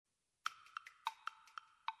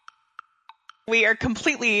We are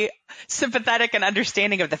completely sympathetic and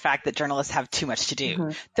understanding of the fact that journalists have too much to do.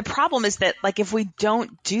 Mm-hmm. The problem is that, if we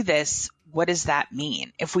don't do this, what does that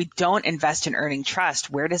mean? If we don't invest in earning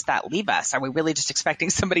trust, where does that leave us? Are we really just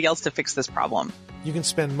expecting somebody else to fix this problem? You can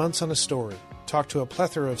spend months on a story, talk to a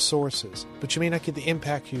plethora of sources, but you may not get the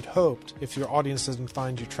impact you'd hoped if your audience doesn't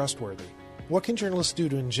find you trustworthy. What can journalists do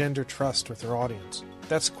to engender trust with their audience?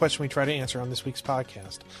 That's the question we try to answer on this week's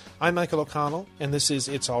podcast. I'm Michael O'Connell, and this is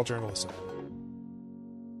It's All Journalism.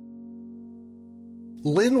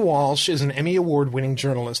 Lynn Walsh is an Emmy Award-winning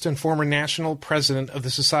journalist and former national president of the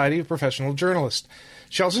Society of Professional Journalists.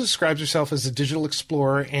 She also describes herself as a digital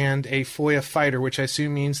explorer and a FOIA fighter, which I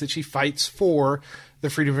assume means that she fights for the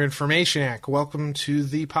Freedom of Information Act. Welcome to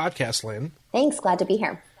the podcast, Lynn. Thanks. Glad to be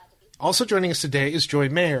here. Also joining us today is Joy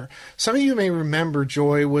Mayer. Some of you may remember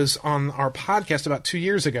Joy was on our podcast about 2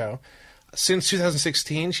 years ago. Since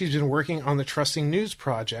 2016, she's been working on the Trusting News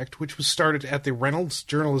Project, which was started at the Reynolds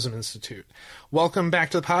Journalism Institute. Welcome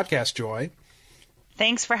back to the podcast, Joy.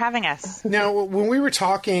 Thanks for having us. Now, when we were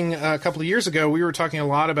talking a couple of years ago, we were talking a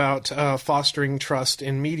lot about fostering trust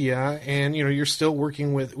in media, and you're still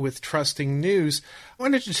working with Trusting News. Why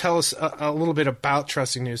don't you tell us a little bit about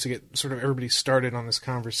Trusting News to get sort of everybody started on this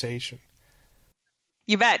conversation?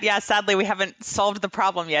 You bet. Yeah, sadly, we haven't solved the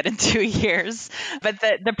problem yet in 2 years. But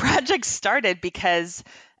the project started because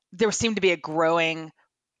there seemed to be a growing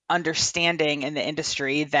understanding in the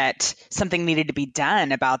industry that something needed to be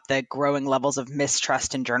done about the growing levels of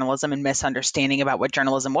mistrust in journalism and misunderstanding about what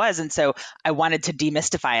journalism was. And so I wanted to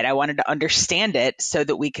demystify it. I wanted to understand it so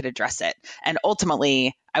that we could address it. And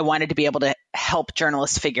ultimately, I wanted to be able to help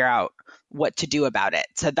journalists figure out what to do about it.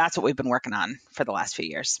 So that's what we've been working on for the last few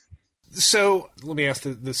years. So let me ask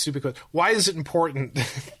the super question. Why is it important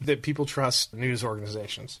that people trust news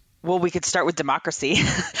organizations? Well, we could start with democracy.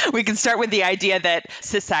 We can start with the idea that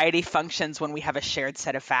society functions when we have a shared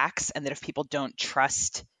set of facts, and that if people don't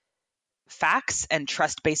trust facts and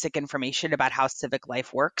trust basic information about how civic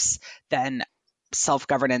life works, then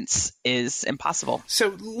self-governance is impossible.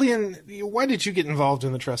 So, Lynn, why did you get involved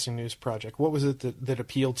in the Trusting News Project? What was it that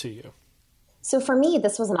appealed to you? So for me,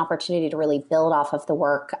 this was an opportunity to really build off of the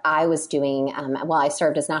work I was doing while I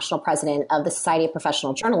served as national president of the Society of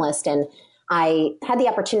Professional Journalists. And I had the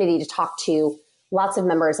opportunity to talk to lots of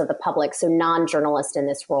members of the public, so non-journalists in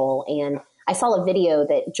this role. And I saw a video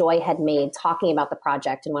that Joy had made talking about the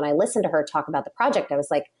project. And when I listened to her talk about the project, I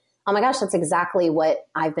was like, oh my gosh, that's exactly what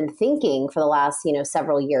I've been thinking for the last,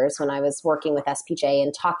 several years when I was working with SPJ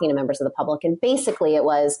and talking to members of the public. And basically it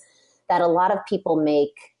was that a lot of people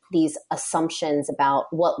make these assumptions about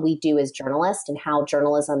what we do as journalists and how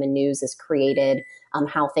journalism and news is created,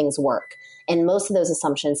 how things work. And most of those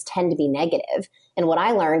assumptions tend to be negative. And what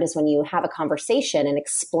I learned is when you have a conversation and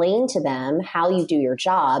explain to them how you do your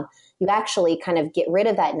job, you actually kind of get rid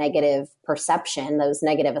of that negative perception, those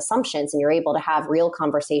negative assumptions, and you're able to have real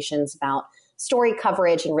conversations about story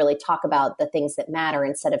coverage and really talk about the things that matter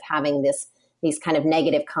instead of having these kind of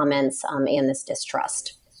negative comments and this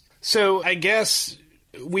distrust. So I guess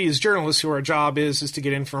we as journalists, who our job is to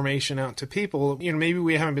get information out to people, maybe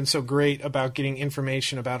we haven't been so great about getting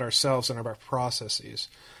information about ourselves and about processes.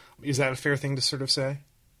 Is that a fair thing to sort of say?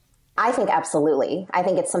 I think absolutely. I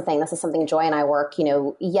think this is something Joy and I work,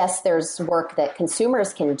 yes, there's work that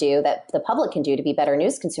consumers can do, that the public can do to be better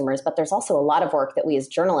news consumers, but there's also a lot of work that we as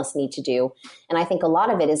journalists need to do. And I think a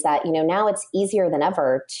lot of it is that, now it's easier than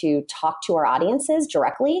ever to talk to our audiences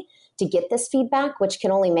directly to get this feedback, which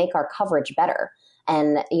can only make our coverage better.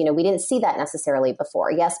 And, we didn't see that necessarily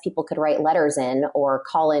before. Yes, people could write letters in or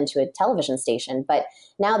call into a television station, but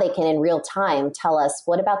now they can in real time tell us,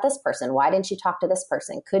 what about this person? Why didn't you talk to this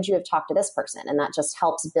person? Could you have talked to this person? And that just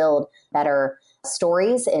helps build better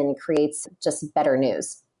stories and creates just better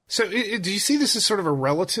news. So do you see this as sort of a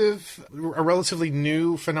relatively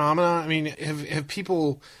new phenomenon? I mean, have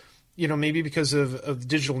people, maybe because of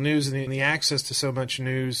digital news and the access to so much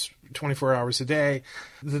news 24 hours a day,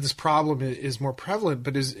 that this problem is more prevalent.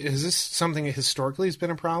 But is this something that historically has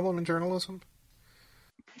been a problem in journalism?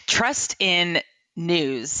 Trust in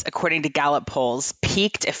news, according to Gallup polls,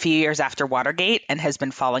 peaked a few years after Watergate and has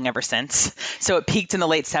been falling ever since. So it peaked in the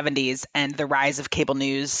late 70s, and the rise of cable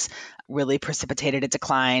news really precipitated a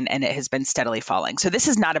decline, and it has been steadily falling. So this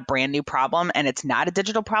is not a brand new problem, and it's not a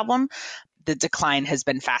digital problem. The decline has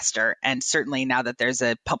been faster. And certainly now that there's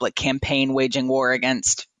a public campaign waging war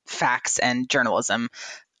against facts and journalism,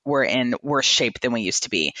 we're in worse shape than we used to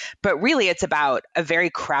be. But really, it's about a very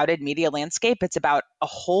crowded media landscape. It's about a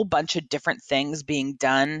whole bunch of different things being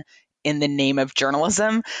done in the name of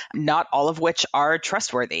journalism, not all of which are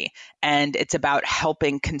trustworthy. And it's about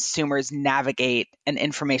helping consumers navigate an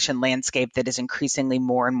information landscape that is increasingly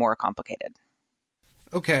more and more complicated.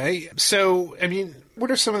 Okay. So, I mean,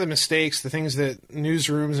 what are some of the mistakes, the things that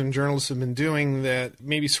newsrooms and journalists have been doing that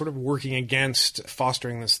maybe sort of working against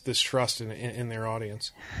fostering this trust in their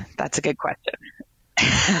audience? That's a good question.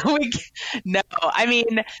 No, I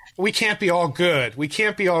mean... We can't be all good. We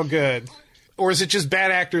can't be all good. Or is it just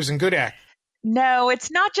bad actors and good actors? No,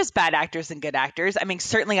 it's not just bad actors and good actors. I mean,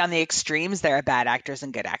 certainly on the extremes, there are bad actors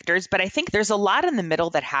and good actors, but I think there's a lot in the middle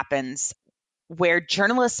that happens where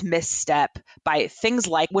journalists misstep by things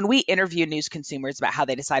like when we interview news consumers about how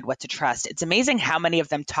they decide what to trust. It's amazing how many of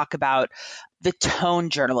them talk about the tone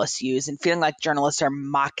journalists use and feeling like journalists are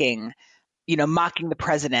mocking the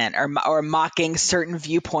president or mocking certain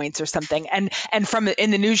viewpoints or something. And from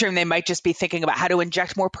in the newsroom, they might just be thinking about how to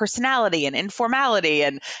inject more personality and informality.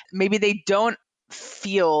 And maybe they don't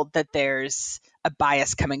feel that there's a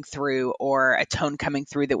bias coming through or a tone coming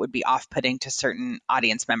through that would be off-putting to certain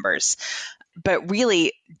audience members. But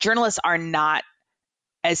really, journalists are not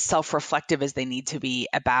as self-reflective as they need to be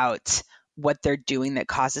about what they're doing that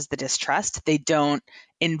causes the distrust. They don't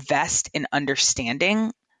invest in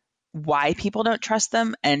understanding why people don't trust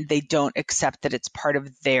them, and they don't accept that it's part of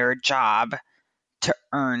their job to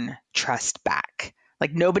earn trust back.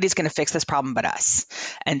 Like, nobody's going to fix this problem but us.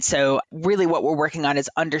 And so really what we're working on is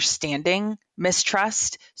understanding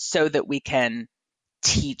mistrust so that we can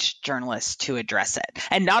teach journalists to address it.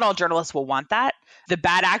 And not all journalists will want that. The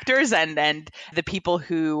bad actors and the people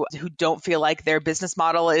who don't feel like their business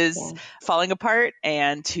model is falling apart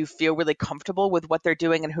and who feel really comfortable with what they're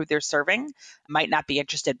doing and who they're serving might not be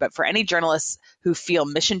interested. But for any journalists who feel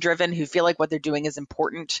mission driven, who feel like what they're doing is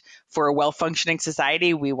important for a well-functioning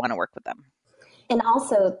society, we want to work with them. And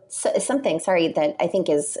also something, that I think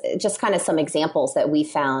is just kind of some examples that we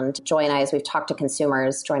found, Joy and I, as we've talked to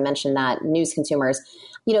consumers, Joy mentioned that, news consumers,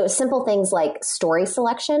 simple things like story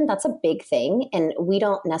selection, that's a big thing. And we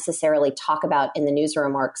don't necessarily talk about in the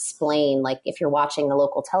newsroom or explain, like if you're watching the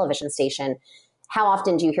local television station, how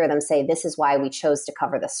often do you hear them say, this is why we chose to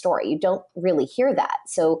cover the story? You don't really hear that.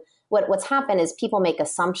 So what's happened is people make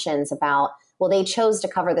assumptions about, well, they chose to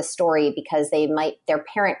cover the story because their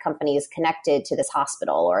parent company is connected to this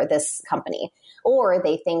hospital or this company. Or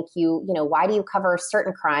they think why do you cover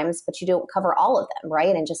certain crimes, but you don't cover all of them,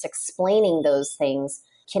 right? And just explaining those things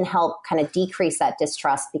can help kind of decrease that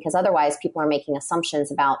distrust, because otherwise people are making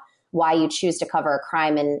assumptions about why you choose to cover a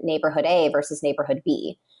crime in neighborhood A versus neighborhood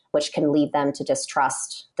B, which can lead them to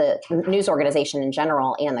distrust the news organization in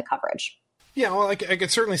general and the coverage. Yeah, well, I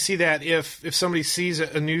could certainly see that if somebody sees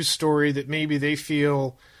a news story that maybe they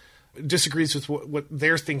feel disagrees with what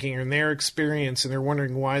they're thinking or their experience, and they're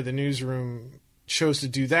wondering why the newsroom chose to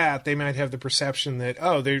do that, they might have the perception that,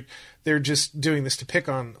 they're just doing this to pick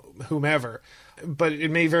on whomever. But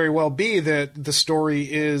it may very well be that the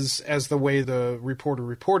story is as the way the reporter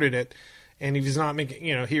reported it, and if he's not making,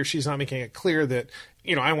 he or she's not making it clear that,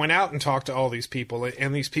 I went out and talked to all these people,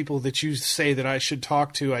 and these people that you say that I should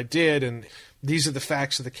talk to, I did, and these are the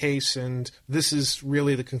facts of the case, and this is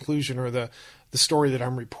really the conclusion or the story that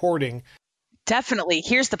I'm reporting. Definitely.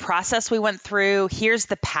 Here's the process we went through. Here's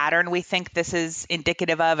the pattern we think this is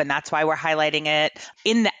indicative of, and that's why we're highlighting it.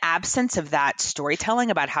 In the absence of that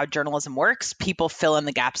storytelling about how journalism works, people fill in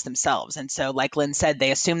the gaps themselves. And so, like Lynn said,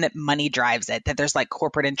 they assume that money drives it, that there's like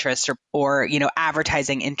corporate interests or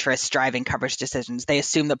advertising interests driving coverage decisions. They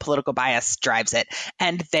assume that political bias drives it.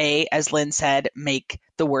 And they, as Lynn said, make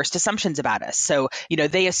the worst assumptions about us. So,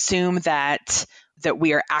 they assume that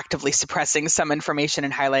we are actively suppressing some information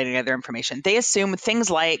and highlighting other information. They assume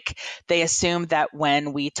things like, that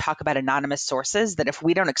when we talk about anonymous sources, that if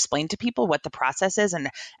we don't explain to people what the process is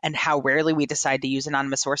and how rarely we decide to use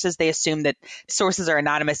anonymous sources, they assume that sources are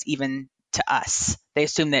anonymous even to us. They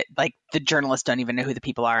assume that the journalists don't even know who the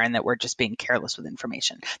people are and that we're just being careless with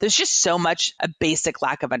information. There's just so much a basic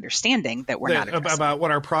lack of understanding that we're not addressing. About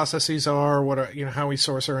what our processes are, what are, how we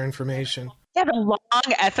source our information. Yeah, the long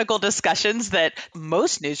ethical discussions that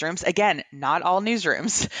most newsrooms, again, not all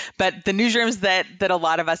newsrooms, but the newsrooms that a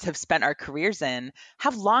lot of us have spent our careers in,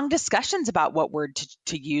 have long discussions about what word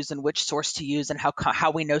to use and which source to use and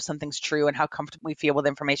how we know something's true and how comfortable we feel with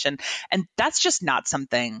information. And that's just not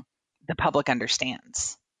something the public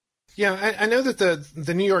understands. Yeah, I know that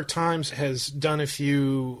the New York Times has done a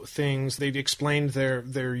few things. They've explained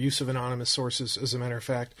their use of anonymous sources, as a matter of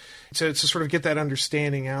fact, to sort of get that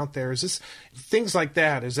understanding out there. Is this things like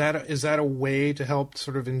that? Is that a way to help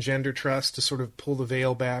sort of engender trust, to sort of pull the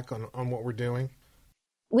veil back on what we're doing?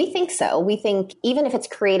 We think so. We think even if it's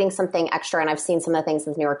creating something extra, and I've seen some of the things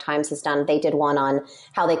that the New York Times has done, they did one on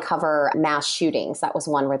how they cover mass shootings. That was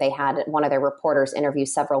one where they had one of their reporters interview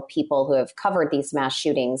several people who have covered these mass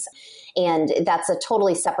shootings. And that's a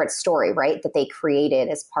totally separate story, right? That they created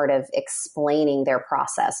as part of explaining their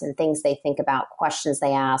process and things they think about, questions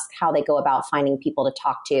they ask, how they go about finding people to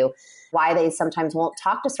talk to, why they sometimes won't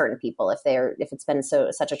talk to certain people if it's been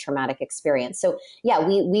such a traumatic experience. So yeah,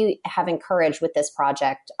 we have encouraged with this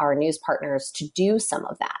project our news partners to do some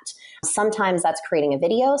of that. Sometimes that's creating a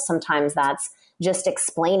video. Sometimes that's just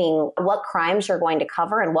explaining what crimes you're going to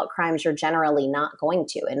cover and what crimes you're generally not going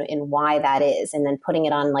to, and why that is. And then putting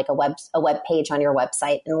it on like a web page on your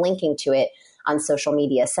website and linking to it on social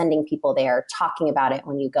media, sending people there, talking about it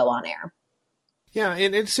when you go on air. Yeah,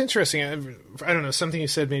 and it's interesting. I don't know, something you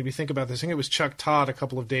said made me think about this. I think it was Chuck Todd a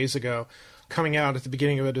couple of days ago coming out at the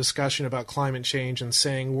beginning of a discussion about climate change and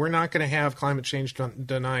saying, we're not going to have climate change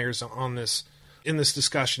deniers in this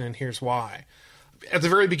discussion, and here's why. At the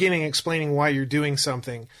very beginning, explaining why you're doing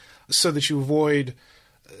something so that you avoid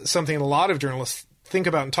something a lot of journalists think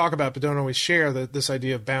about and talk about but don't always share, this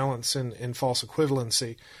idea of balance and false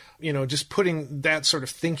equivalency. You know, just putting that sort of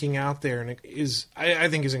thinking out there, and it is, I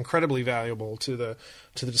think, is incredibly valuable to the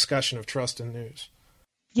discussion of trust in news.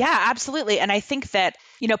 Yeah, absolutely. And I think that,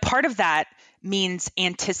 part of that means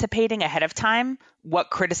anticipating ahead of time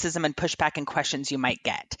what criticism and pushback and questions you might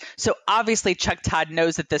get. So obviously Chuck Todd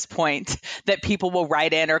knows at this point that people will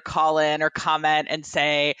write in or call in or comment and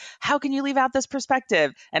say, how can you leave out this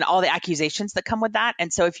perspective? And all the accusations that come with that.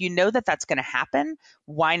 And so if you know that that's going to happen,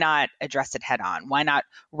 why not address it head on? Why not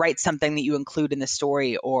write something that you include in the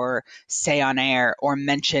story or say on air or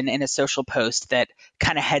mention in a social post that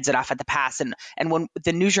kind of heads it off at the pass? And when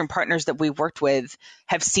the newsroom partners that we've worked with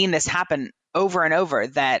have seen this happen over and over,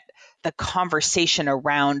 that the conversation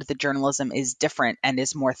around the journalism is different and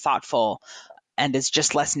is more thoughtful and is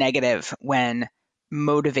just less negative when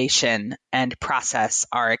motivation and process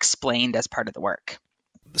are explained as part of the work.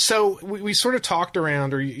 So we sort of talked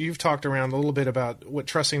around, or you've talked around a little bit about what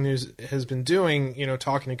Trusting News has been doing,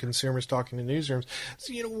 talking to consumers, talking to newsrooms.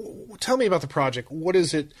 So, tell me about the project. What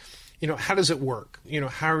is it? How does it work?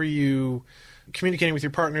 How are you communicating with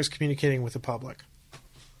your partners, communicating with the public?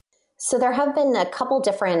 So there have been a couple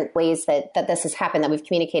different ways that this has happened, that we've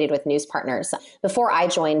communicated with news partners. Before I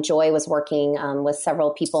joined, Joy was working with several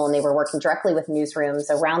people, and they were working directly with newsrooms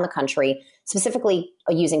around the country, specifically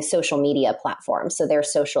using social media platforms, so their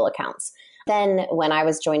social accounts. Then when I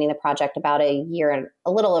was joining the project about a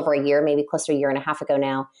little over a year, maybe close to a year and a half ago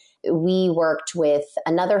now, we worked with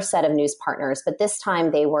another set of news partners, but this time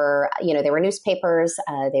they were newspapers,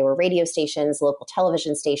 they were radio stations, local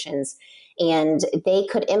television stations, and they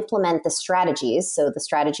could implement the strategies. So the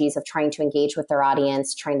strategies of trying to engage with their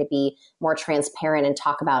audience, trying to be more transparent and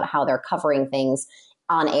talk about how they're covering things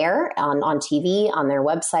on air, on TV, on their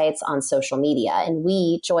websites, on social media. And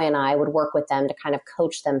Joy and I would work with them to kind of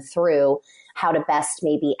coach them through how to best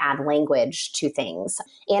maybe add language to things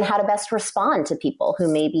and how to best respond to people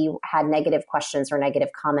who maybe had negative questions or negative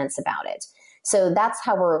comments about it. So that's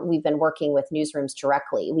how we've been working with newsrooms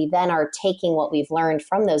directly. We then are taking what we've learned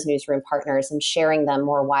from those newsroom partners and sharing them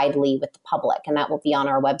more widely with the public. And that will be on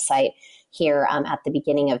our website here at the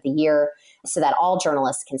beginning of the year, so that all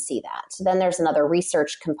journalists can see that. So then there's another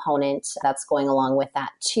research component that's going along with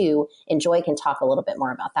that too. And Joy can talk a little bit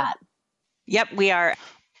more about that. Yep, we are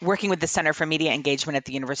working with the Center for Media Engagement at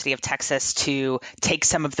the University of Texas to take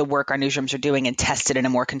some of the work our newsrooms are doing and test it in a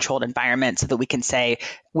more controlled environment so that we can say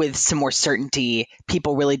with some more certainty,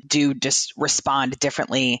 people really do just respond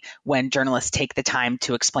differently when journalists take the time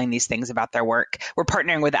to explain these things about their work. We're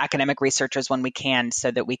partnering with academic researchers when we can so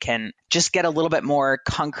that we can just get a little bit more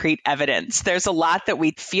concrete evidence. There's a lot that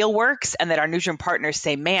we feel works and that our newsroom partners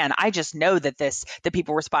say, man, I just know that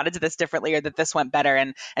people responded to this differently or that this went better.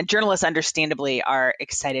 And journalists understandably are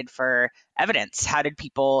excited for evidence.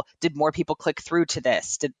 Did more people click through to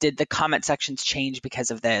this? Did the comment sections change because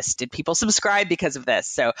of this? Did people subscribe because of this?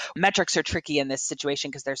 So metrics are tricky in this situation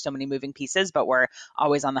because there's so many moving pieces, but we're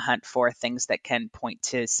always on the hunt for things that can point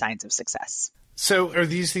to signs of success. So are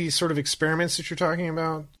these sort of experiments that you're talking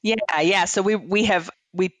about? Yeah. So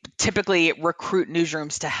we typically recruit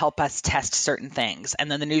newsrooms to help us test certain things. And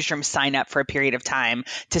then the newsrooms sign up for a period of time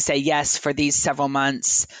to say, yes, for these several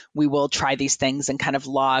months, we will try these things and kind of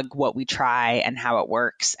log what we try and how it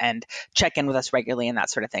works and check in with us regularly and that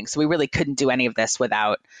sort of thing. So we really couldn't do any of this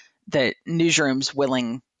without the newsrooms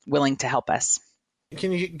willing to help us.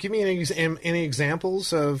 Can you give me any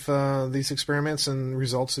examples of these experiments and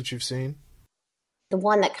results that you've seen? the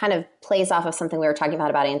one that kind of plays off of something we were talking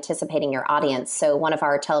about anticipating your audience. So one of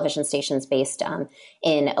our television stations based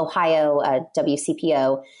in Ohio,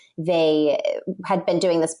 WCPO, they had been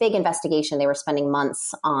doing this big investigation. They were spending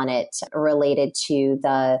months on it related to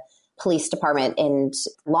the police department and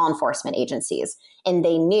law enforcement agencies. And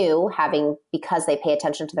they knew, because they pay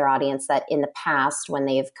attention to their audience, that in the past, when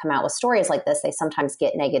they've come out with stories like this, they sometimes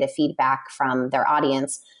get negative feedback from their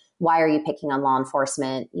audience. Why are you picking on law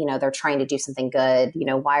enforcement? They're trying to do something good.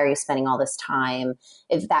 Why are you spending all this time?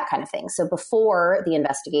 That kind of thing. So before the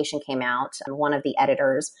investigation came out, one of the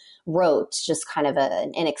editors wrote just kind of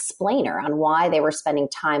an explainer on why they were spending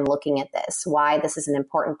time looking at this, why this is an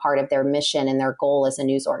important part of their mission and their goal as a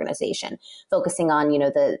news organization, focusing on,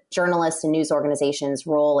 the journalists and news organizations'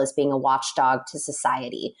 role as being a watchdog to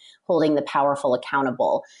society, holding the powerful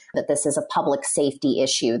accountable, that this is a public safety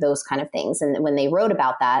issue, those kind of things. And when they wrote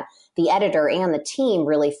about that, the editor and the team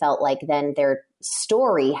really felt like then their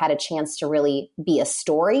story had a chance to really be a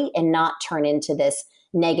story and not turn into this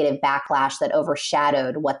negative backlash that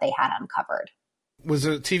overshadowed what they had uncovered. Was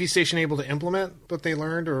the TV station able to implement what they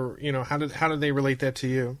learned, or how did they relate that to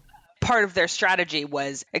you? Part of their strategy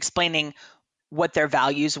was explaining what their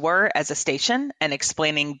values were as a station and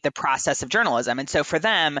explaining the process of journalism. And so for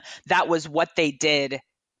them, that was what they did.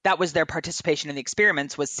 That was their participation in the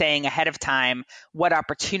experiments, was saying ahead of time, what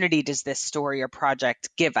opportunity does this story or project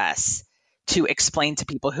give us to explain to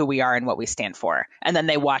people who we are and what we stand for? And then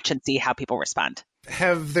they watch and see how people respond.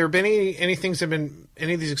 Have there been any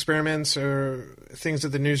of these experiments or things that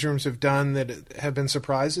the newsrooms have done that have been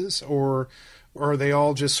surprises, or are they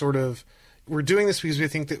all just sort of, we're doing this because we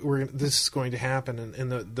think that this is going to happen,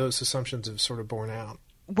 and those assumptions have sort of borne out?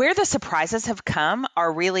 Where the surprises have come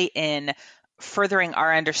are really in furthering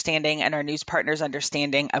our understanding and our news partners'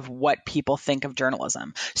 understanding of what people think of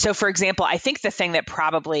journalism. So, for example, I think the thing that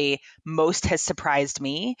probably most has surprised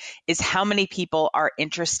me is how many people are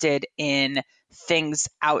interested in things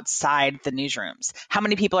outside the newsrooms. How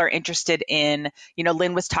many people are interested in,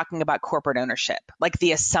 Lynn was talking about corporate ownership, like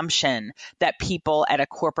the assumption that people at a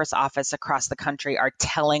corporate office across the country are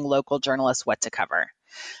telling local journalists what to cover.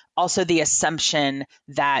 Also, the assumption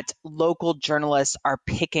that local journalists are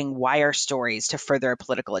picking wire stories to further a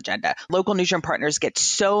political agenda. Local newsroom partners get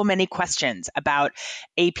so many questions about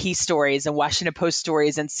AP stories and Washington Post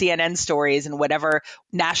stories and CNN stories and whatever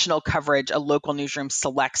national coverage a local newsroom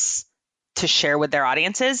selects to share with their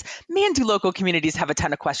audiences. Man, do local communities have a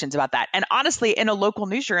ton of questions about that. And honestly, in a local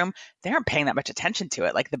newsroom, they aren't paying that much attention to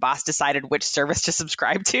it. Like, the boss decided which service to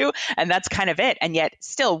subscribe to, and that's kind of it. And yet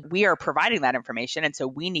still, we are providing that information. And so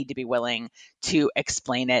we need to be willing to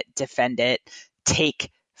explain it, defend it, take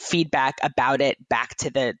feedback about it back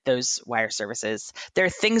to those wire services. There are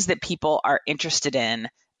things that people are interested in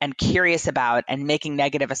and curious about and making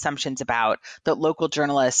negative assumptions about that local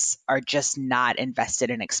journalists are just not invested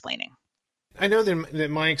in explaining. I know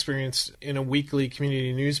that my experience in a weekly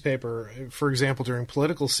community newspaper, for example, during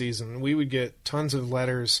political season, we would get tons of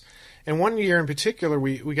letters. And one year in particular,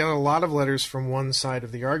 we got a lot of letters from one side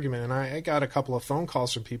of the argument. And I got a couple of phone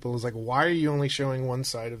calls from people. It was like, why are you only showing one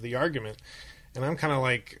side of the argument? And I'm kind of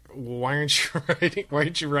like, why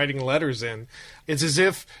aren't you writing letters in? It's as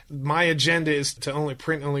if my agenda is to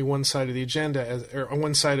print one side of the agenda, or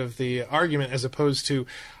one side of the argument, as opposed to,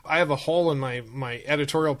 I have a hole in my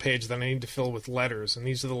editorial page that I need to fill with letters, and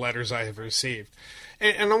these are the letters I have received.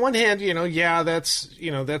 And on one hand,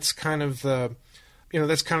 that's kind of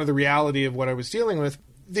the reality of what I was dealing with.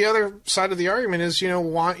 The other side of the argument is,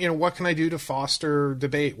 what can I do to foster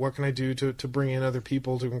debate? What can I do to bring in other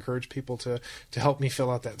people, to encourage people to help me fill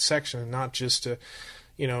out that section, and not just to,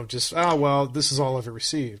 this is all I've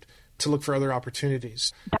received, to look for other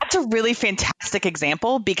opportunities. That's a really fantastic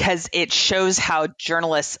example, because it shows how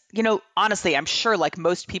journalists, honestly, I'm sure, like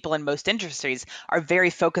most people in most industries, are very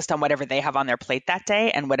focused on whatever they have on their plate that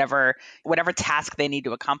day and whatever task they need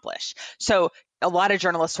to accomplish. So a lot of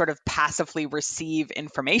journalists sort of passively receive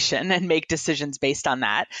information and make decisions based on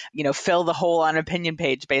that, fill the hole on an opinion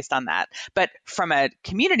page based on that. But from a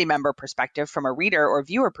community member perspective, from a reader or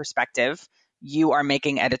viewer perspective, you are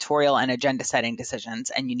making editorial and agenda setting decisions,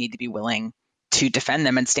 and you need to be willing to defend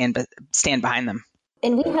them and stand behind them.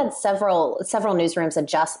 And we had several newsrooms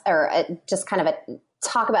just kind of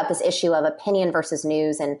talk about this issue of opinion versus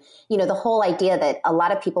news. And, the whole idea that a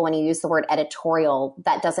lot of people, when you use the word editorial,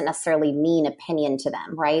 that doesn't necessarily mean opinion to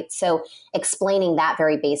them, right? So explaining that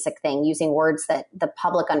very basic thing, using words that the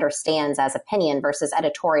public understands as opinion versus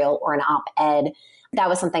editorial or an op-ed, that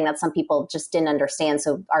was something that some people just didn't understand.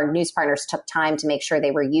 So our news partners took time to make sure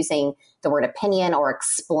they were using the word opinion or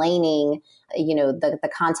explaining, the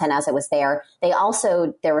content as it was there.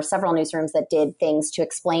 There were several newsrooms that did things to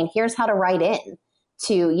explain, here's how to write in,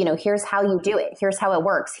 to, here's how you do it. Here's how it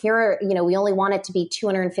works. Here, we only want it to be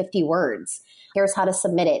 250 words. Here's how to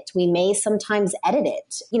submit it. We may sometimes edit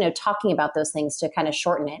it, talking about those things to kind of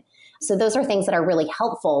shorten it. So those are things that are really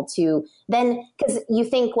helpful to then, because you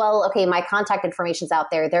think, well, okay, my contact information's out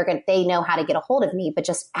there. They know how to get a hold of me, but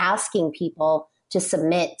just asking people to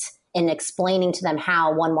submit and explaining to them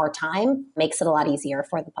how one more time makes it a lot easier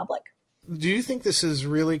for the public. Do you think this is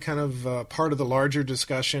really kind of part of the larger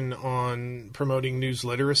discussion on promoting news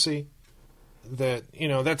literacy? That,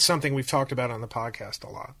 that's something we've talked about on the podcast a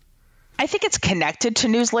lot. I think it's connected to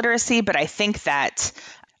news literacy, but I think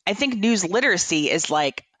news literacy is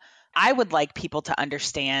like, I would like people to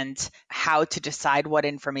understand how to decide what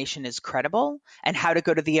information is credible and how to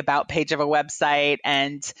go to the about page of a website,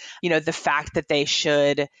 and, the fact that they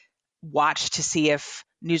should watch to see if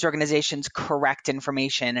news organizations correct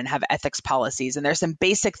information and have ethics policies. And there's some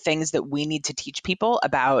basic things that we need to teach people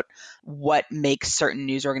about what makes certain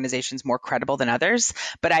news organizations more credible than others.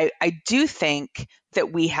 But I do think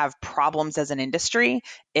that we have problems as an industry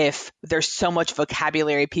if there's so much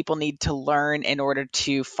vocabulary people need to learn in order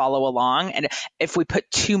to follow along. And if we put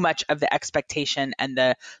too much of the expectation and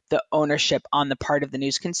the ownership on the part of the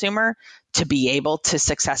news consumer to be able to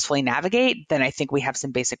successfully navigate, then I think we have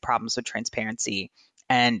some basic problems with transparency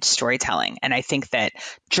and storytelling. And I think that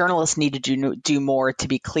journalists need to do more to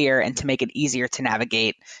be clear and to make it easier to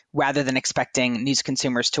navigate, rather than expecting news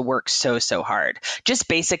consumers to work so hard. Just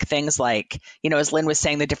basic things like, as Lynn was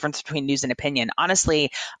saying, the difference between news and opinion.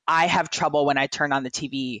 Honestly, I have trouble when I turn on the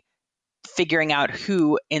TV figuring out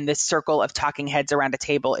who in this circle of talking heads around a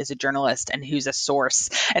table is a journalist and who's a source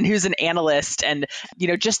and who's an analyst, and,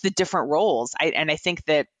 just the different roles. I think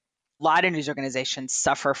that a lot of news organizations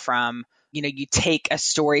suffer from, you take a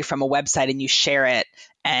story from a website and you share it.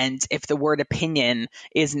 And if the word opinion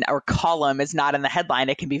or column is not in the headline,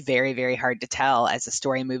 it can be very, very hard to tell as the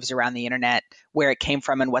story moves around the internet where it came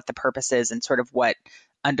from and what the purpose is and sort of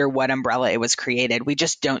under what umbrella it was created. We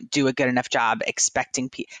just don't do a good enough job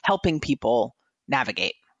helping people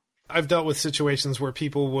navigate. I've dealt with situations where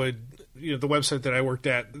people would, the website that I worked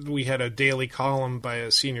at, we had a daily column by a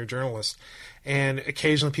senior journalist, and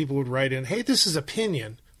occasionally people would write in, hey, this is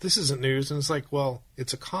opinion. This isn't news. And it's like, well,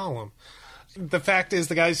 it's a column. The fact is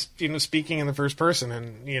the guy's, speaking in the first person,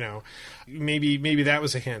 and, maybe that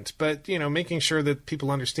was a hint. But, making sure that people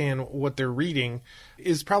understand what they're reading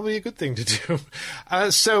is probably a good thing to do.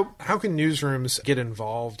 So how can newsrooms get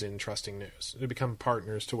involved in trusting news to become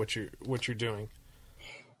partners to what you're doing?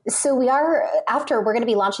 So we're going to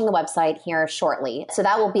be launching the website here shortly. So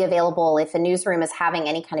that will be available if a newsroom is having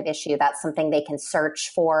any kind of issue. That's something they can search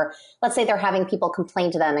for. Let's say they're having people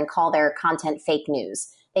complain to them and call their content fake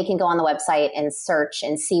news. They can go on the website and search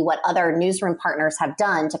and see what other newsroom partners have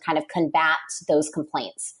done to kind of combat those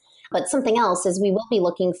complaints. But something else is we will be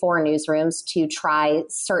looking for newsrooms to try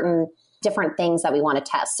certain different things that we want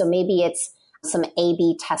to test. So maybe it's some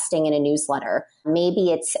A/B testing in a newsletter.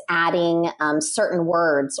 Maybe it's adding certain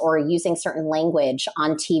words or using certain language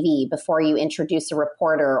on TV before you introduce a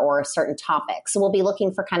reporter or a certain topic. So we'll be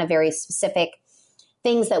looking for kind of very specific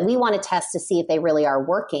things that we want to test to see if they really are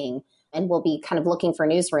working. And we'll be kind of looking for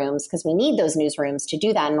newsrooms because we need those newsrooms to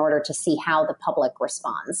do that in order to see how the public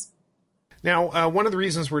responds. Now, one of the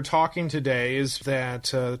reasons we're talking today is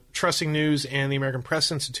that Trusting News and the American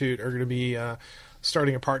Press Institute are going to be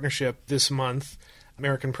starting a partnership this month.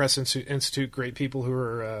 American Press Institute, great people who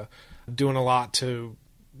are doing a lot to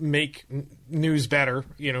make news better,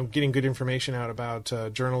 getting good information out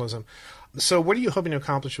about journalism. So what are you hoping to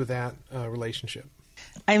accomplish with that relationship?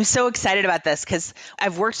 I'm so excited about this because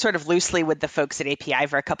I've worked sort of loosely with the folks at API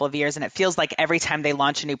for a couple of years, and it feels like every time they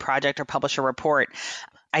launch a new project or publish a report,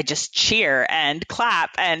 I just cheer and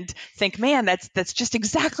clap and think, man, that's just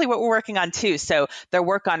exactly what we're working on too. So their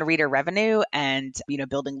work on reader revenue and,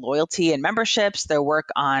 building loyalty and memberships, their work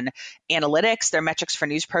on analytics, their metrics for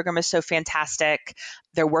news program is so fantastic.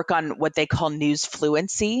 Their work on what they call news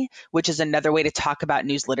fluency, which is another way to talk about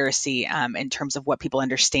news literacy in terms of what people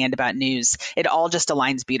understand about news. It all just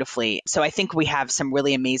aligns beautifully. So I think we have some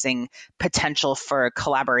really amazing potential for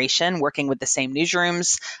collaboration, working with the same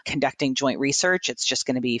newsrooms, conducting joint research. It's just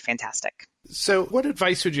going to be fantastic. So what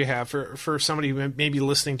advice would you have for somebody who may be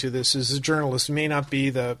listening to this as a journalist, who may not be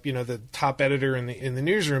the top editor in the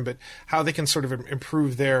newsroom, but how they can sort of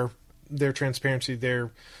improve their transparency,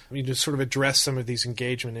 sort of address some of these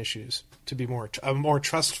engagement issues to be a more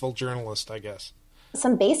trustful journalist, I guess?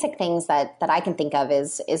 Some basic things that I can think of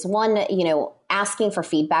is one, asking for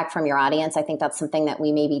feedback from your audience. I think that's something that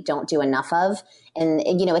we maybe don't do enough of. And,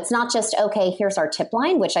 it's not just, okay, here's our tip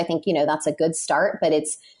line, which I think, that's a good start, but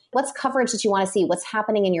it's what's coverage that you want to see, what's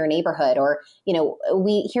happening in your neighborhood, or,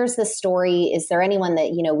 here's this story. Is there anyone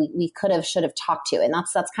that, we could have, should have talked to? And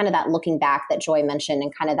that's kind of that looking back that Joy mentioned,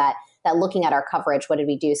 and kind of that looking at our coverage, what did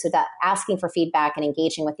we do? So that asking for feedback and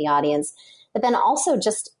engaging with the audience, but then also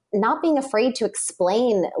just not being afraid to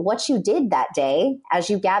explain what you did that day as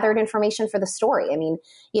you gathered information for the story. I mean,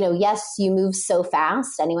 yes, you move so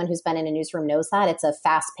fast. Anyone who's been in a newsroom knows that. It's a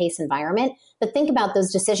fast-paced environment. But think about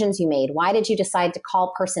those decisions you made. Why did you decide to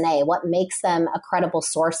call person A? What makes them a credible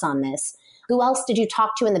source on this? Who else did you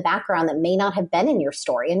talk to in the background that may not have been in your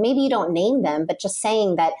story? And maybe you don't name them, but just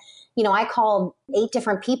saying that, I called 8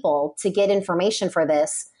 different people to get information for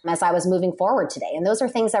this as I was moving forward today. And those are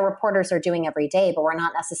things that reporters are doing every day, but we're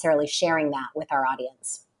not necessarily sharing that with our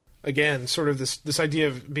audience. Again, sort of this idea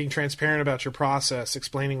of being transparent about your process,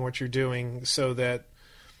 explaining what you're doing so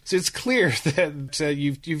it's clear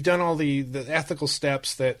that you've done all the ethical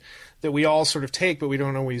steps that we all sort of take, but we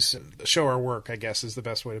don't always show our work, I guess is the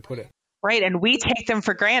best way to put it. Right. And we take them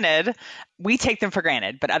for granted.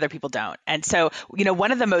 But other people don't. And so,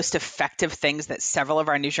 one of the most effective things that several of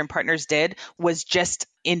our newsroom partners did was just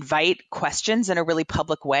invite questions in a really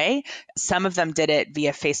public way. Some of them did it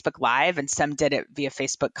via Facebook Live and some did it via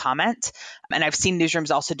Facebook comment. And I've seen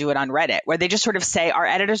newsrooms also do it on Reddit, where they just sort of say, our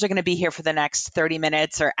editors are going to be here for the next 30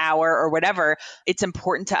 minutes or hour or whatever. It's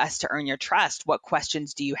important to us to earn your trust. What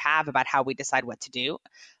questions do you have about how we decide what to do,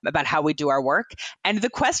 about how we do our work? And the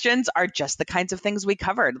questions are just the kinds of things we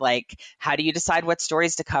covered, like how do you decide what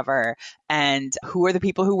stories to cover, and who are the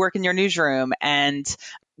people who work in your newsroom, and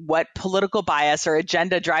what political bias or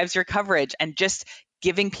agenda drives your coverage, and just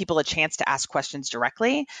giving people a chance to ask questions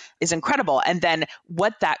directly is incredible. And then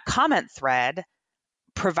what that comment thread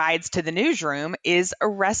provides to the newsroom is a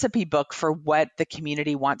recipe book for what the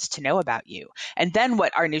community wants to know about you. And then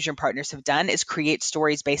what our newsroom partners have done is create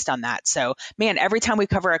stories based on that. So, man, every time we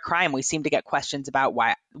cover a crime, we seem to get questions about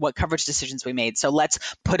what coverage decisions we made. So let's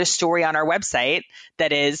put a story on our website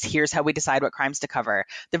that is, here's how we decide what crimes to cover.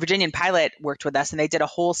 The Virginian Pilot worked with us and they did a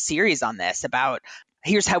whole series on this about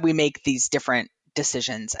here's how we make these different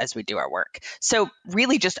decisions as we do our work. So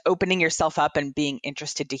really just opening yourself up and being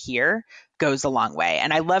interested to hear goes a long way.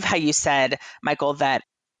 And I love how you said, Michael, that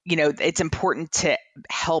it's important to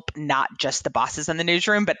help not just the bosses in the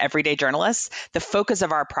newsroom, but everyday journalists. The focus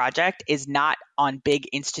of our project is not on big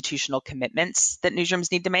institutional commitments that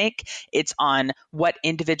newsrooms need to make. It's on what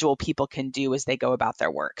individual people can do as they go about their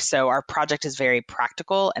work. So our project is very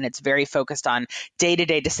practical and it's very focused on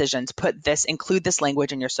day-to-day decisions. Include this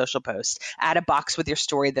language in your social post, add a box with your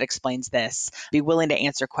story that explains this, be willing to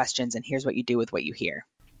answer questions, and here's what you do with what you hear.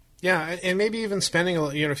 Yeah, and maybe even spending,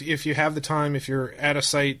 if you have the time, if you're at a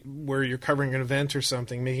site where you're covering an event or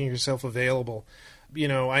something, making yourself available.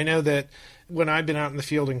 I know that when I've been out in the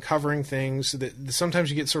field and covering things, that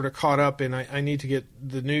sometimes you get sort of caught up in, I need to get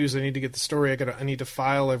the news, I need to get the story, I need to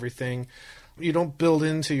file everything. You don't build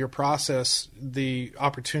into your process the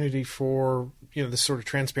opportunity for, this sort of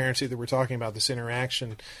transparency that we're talking about, this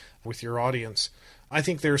interaction with your audience. I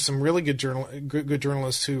think there are some really good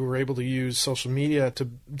journalists who are able to use social media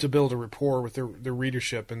to build a rapport with their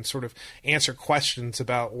readership and sort of answer questions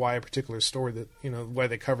about why a particular story why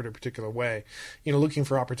they covered a particular way, looking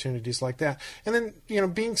for opportunities like that. And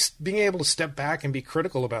then, being able to step back and be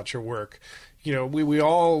critical about your work. We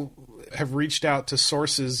all have reached out to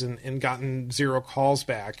sources and gotten 0 calls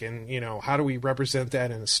back. And, how do we represent that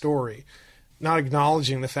in a story? Not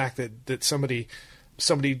acknowledging the fact that somebody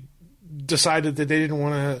decided that they didn't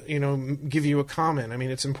want to, give you a comment. I mean,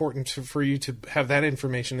 it's important for you to have that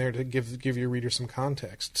information there to give your reader some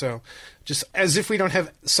context. So just as if we don't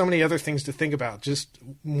have so many other things to think about, just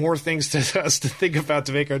more things to us to think about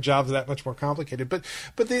to make our jobs that much more complicated. But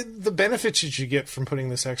the benefits that you get from putting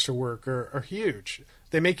this extra work are huge.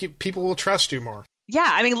 They make people will trust you more. Yeah,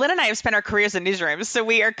 I mean, Lynn and I have spent our careers in newsrooms, so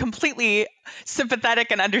we are completely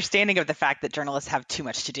sympathetic and understanding of the fact that journalists have too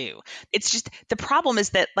much to do. It's just the problem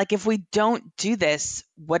is that, if we don't do this,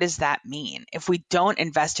 what does that mean? If we don't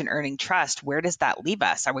invest in earning trust, where does that leave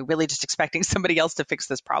us? Are we really just expecting somebody else to fix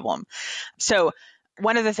this problem? So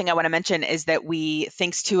One other thing I want to mention is that we,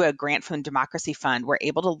 thanks to a grant from the Democracy Fund, we're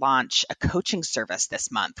able to launch a coaching service this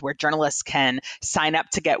month where journalists can sign up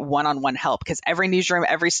to get one-on-one help, because every newsroom,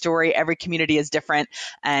 every story, every community is different,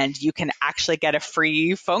 and you can actually get a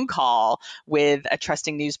free phone call with a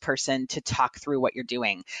trusting news person to talk through what you're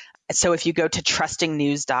doing. So if you go to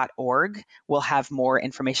trustingnews.org, we'll have more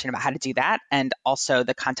information about how to do that, and also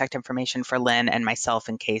the contact information for Lynn and myself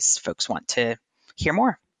in case folks want to hear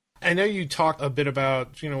more. I know you talked a bit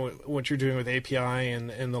about, what you're doing with API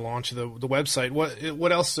and the launch of the website.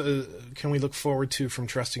 What else can we look forward to from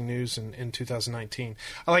Trusting News in 2019?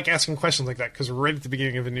 I like asking questions like that because we're right at the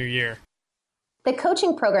beginning of a new year. The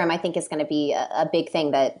coaching program, I think, is going to be a big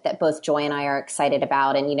thing that both Joy and I are excited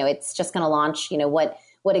about. And, it's just going to launch,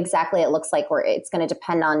 what exactly it looks like, where it's going to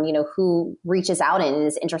depend on, who reaches out and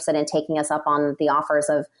is interested in taking us up on the offers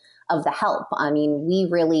of the help. I mean, we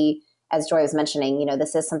really, as Joy was mentioning,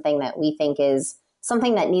 this is something that we think is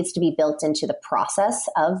something that needs to be built into the process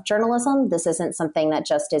of journalism. This isn't something that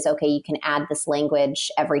just is, okay, you can add this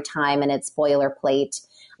language every time and it's boilerplate.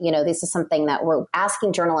 This is something that we're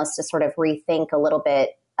asking journalists to sort of rethink a little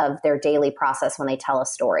bit of their daily process when they tell a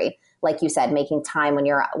story. Like you said, making time when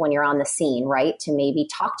you're on the scene, right? To maybe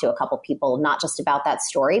talk to a couple people, not just about that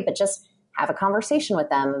story, but just have a conversation with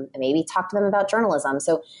them, maybe talk to them about journalism.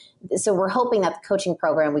 So we're hoping that the coaching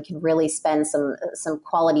program, we can really spend some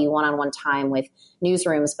quality one-on-one time with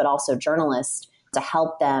newsrooms, but also journalists to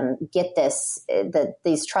help them get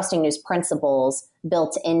these trusting news principles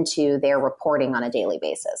built into their reporting on a daily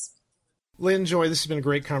basis. Lynn, Joy, this has been a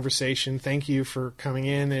great conversation. Thank you for coming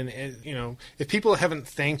in. And if people haven't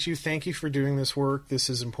thanked you, thank you for doing this work. This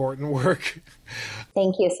is important work.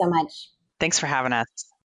 Thank you so much. Thanks for having us.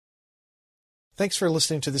 Thanks for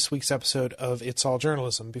listening to this week's episode of It's All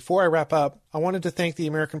Journalism. Before I wrap up, I wanted to thank the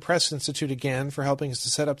American Press Institute again for helping us to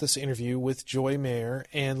set up this interview with Joy Mayer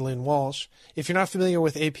and Lynn Walsh. If you're not familiar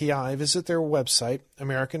with API, visit their website,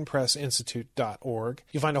 americanpressinstitute.org.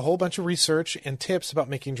 You'll find a whole bunch of research and tips about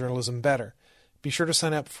making journalism better. Be sure to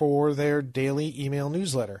sign up for their daily email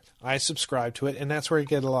newsletter. I subscribe to it, and that's where you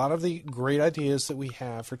get a lot of the great ideas that we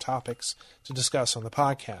have for topics to discuss on the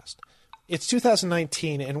podcast. It's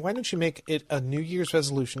 2019, and why don't you make it a New Year's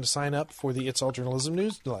resolution to sign up for the It's All Journalism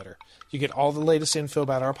newsletter? You get all the latest info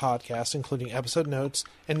about our podcast, including episode notes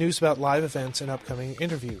and news about live events and upcoming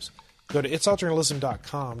interviews. Go to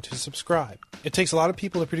itsalljournalism.com to subscribe. It takes a lot of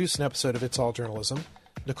people to produce an episode of It's All Journalism.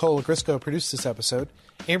 Nicole Grisco produced this episode.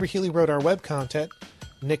 Amber Healy wrote our web content.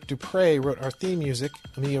 Nick Dupre wrote our theme music.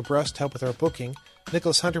 Amelia Brust helped with our booking.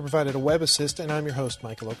 Nicholas Hunter provided a web assist, and I'm your host,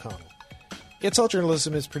 Michael O'Connell. It's All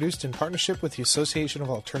Journalism is produced in partnership with the Association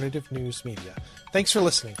of Alternative News Media. Thanks for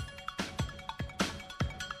listening.